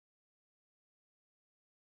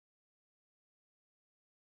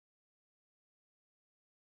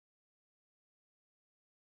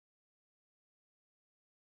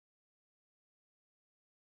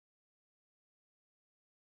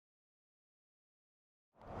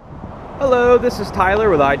Hello, this is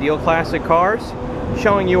Tyler with Ideal Classic Cars,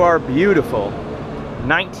 showing you our beautiful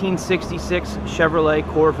 1966 Chevrolet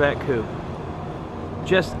Corvette Coupe.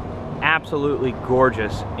 Just absolutely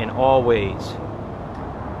gorgeous in all ways.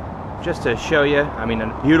 Just to show you, I mean,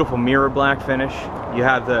 a beautiful mirror black finish. You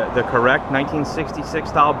have the correct 1966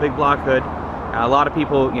 style big block hood. A lot of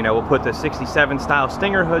people, you know, will put the 67 style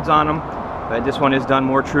Stinger hoods on them, but this one is done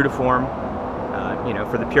more true to form, you know,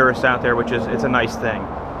 for the purists out there, which is, it's a nice thing.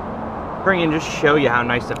 Bring in just show you how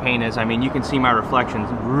nice the paint is. I mean, you can see my reflections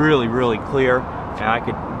really, really clear. I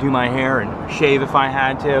could do my hair and shave if I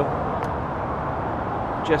had to.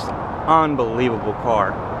 Just unbelievable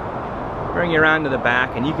car. Bring you around to the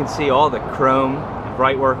back and you can see all the chrome and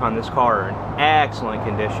bright work on this car are in excellent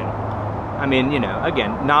condition. I mean, you know,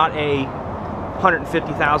 again, not a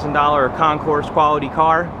 $150,000 concourse quality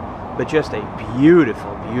car, but just a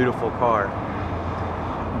beautiful, beautiful car.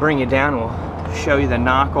 Bring you down, we'll show you the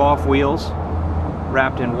knockoff wheels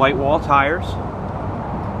wrapped in white wall tires.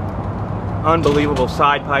 Unbelievable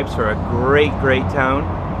side pipes for a great, great tone.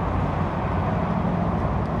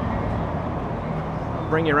 I'll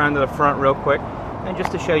bring you around to the front real quick, and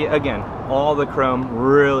just to show you again, all the chrome,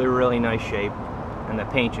 really, really nice shape, and the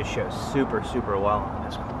paint just shows super, super well on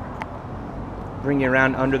this car. Bring you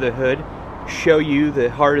around under the hood, show you the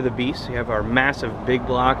heart of the beast. You have our massive big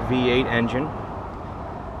block V8 engine.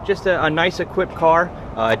 Just a nice equipped car.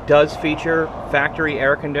 It does feature factory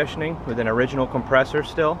air conditioning with an original compressor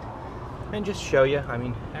still. And just show you, I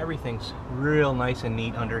mean, everything's real nice and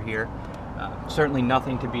neat under here. Certainly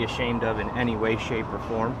nothing to be ashamed of in any way, shape, or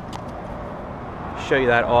form. Show you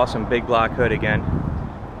that awesome big block hood again.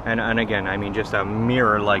 And again, I mean, just a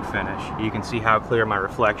mirror-like finish. You can see how clear my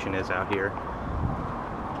reflection is out here.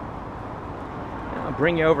 I'll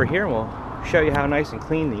bring you over here and we'll show you how nice and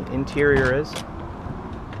clean the interior is.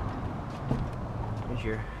 Here's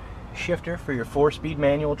your shifter for your 4-speed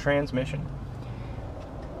manual transmission.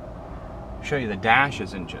 Show you the dash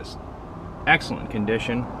is in just excellent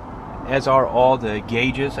condition, as are all the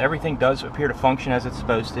gauges. Everything does appear to function as it's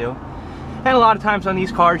supposed to. And a lot of times on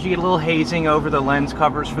these cars you get a little hazing over the lens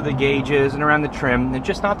covers for the gauges and around the trim. It's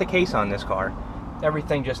just not the case on this car.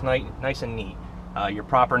 Everything just nice and neat. Your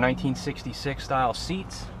proper 1966 style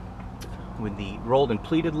seats with the rolled and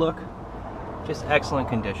pleated look. Just excellent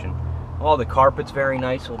condition. All the carpet's very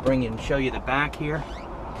nice. We'll bring you and show you the back here.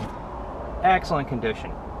 Excellent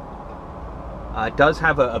condition. It does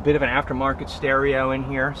have a bit of an aftermarket stereo in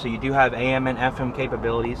here, so you do have AM and FM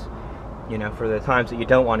capabilities, you know, for the times that you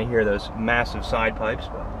don't want to hear those massive side pipes.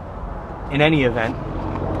 But in any event,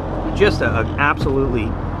 just an absolutely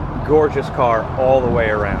gorgeous car all the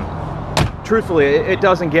way around. Truthfully, it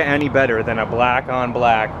doesn't get any better than a black on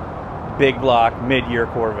black, big block, mid-year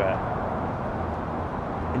Corvette.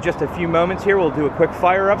 In just a few moments here, we'll do a quick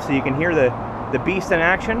fire up so you can hear the beast in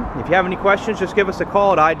action. If you have any questions, just give us a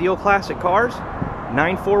call at Ideal Classic Cars,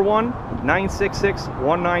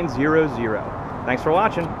 941-966-1900. Thanks for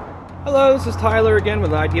watching. Hello, this is Tyler again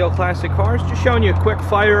with Ideal Classic Cars, just showing you a quick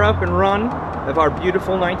fire up and run of our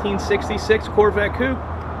beautiful 1966 Corvette Coupe.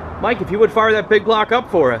 Mike, if you would fire that big block up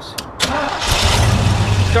for us.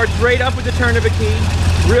 Starts right up with the turn of a key.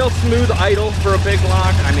 Real smooth idle for a big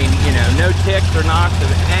block. I mean, you know, no ticks or knocks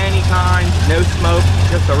of any kind, no smoke,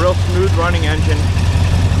 just a real smooth running engine.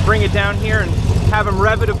 Bring it down here and have them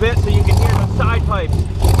rev it a bit so you can hear those side pipes.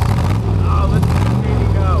 Oh, let's see, there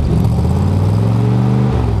you go.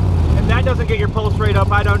 If that doesn't get your pulse rate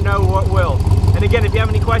up, I don't know what will. And again, if you have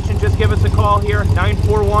any questions, just give us a call here,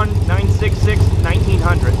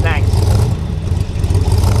 941-966-1900. Thanks.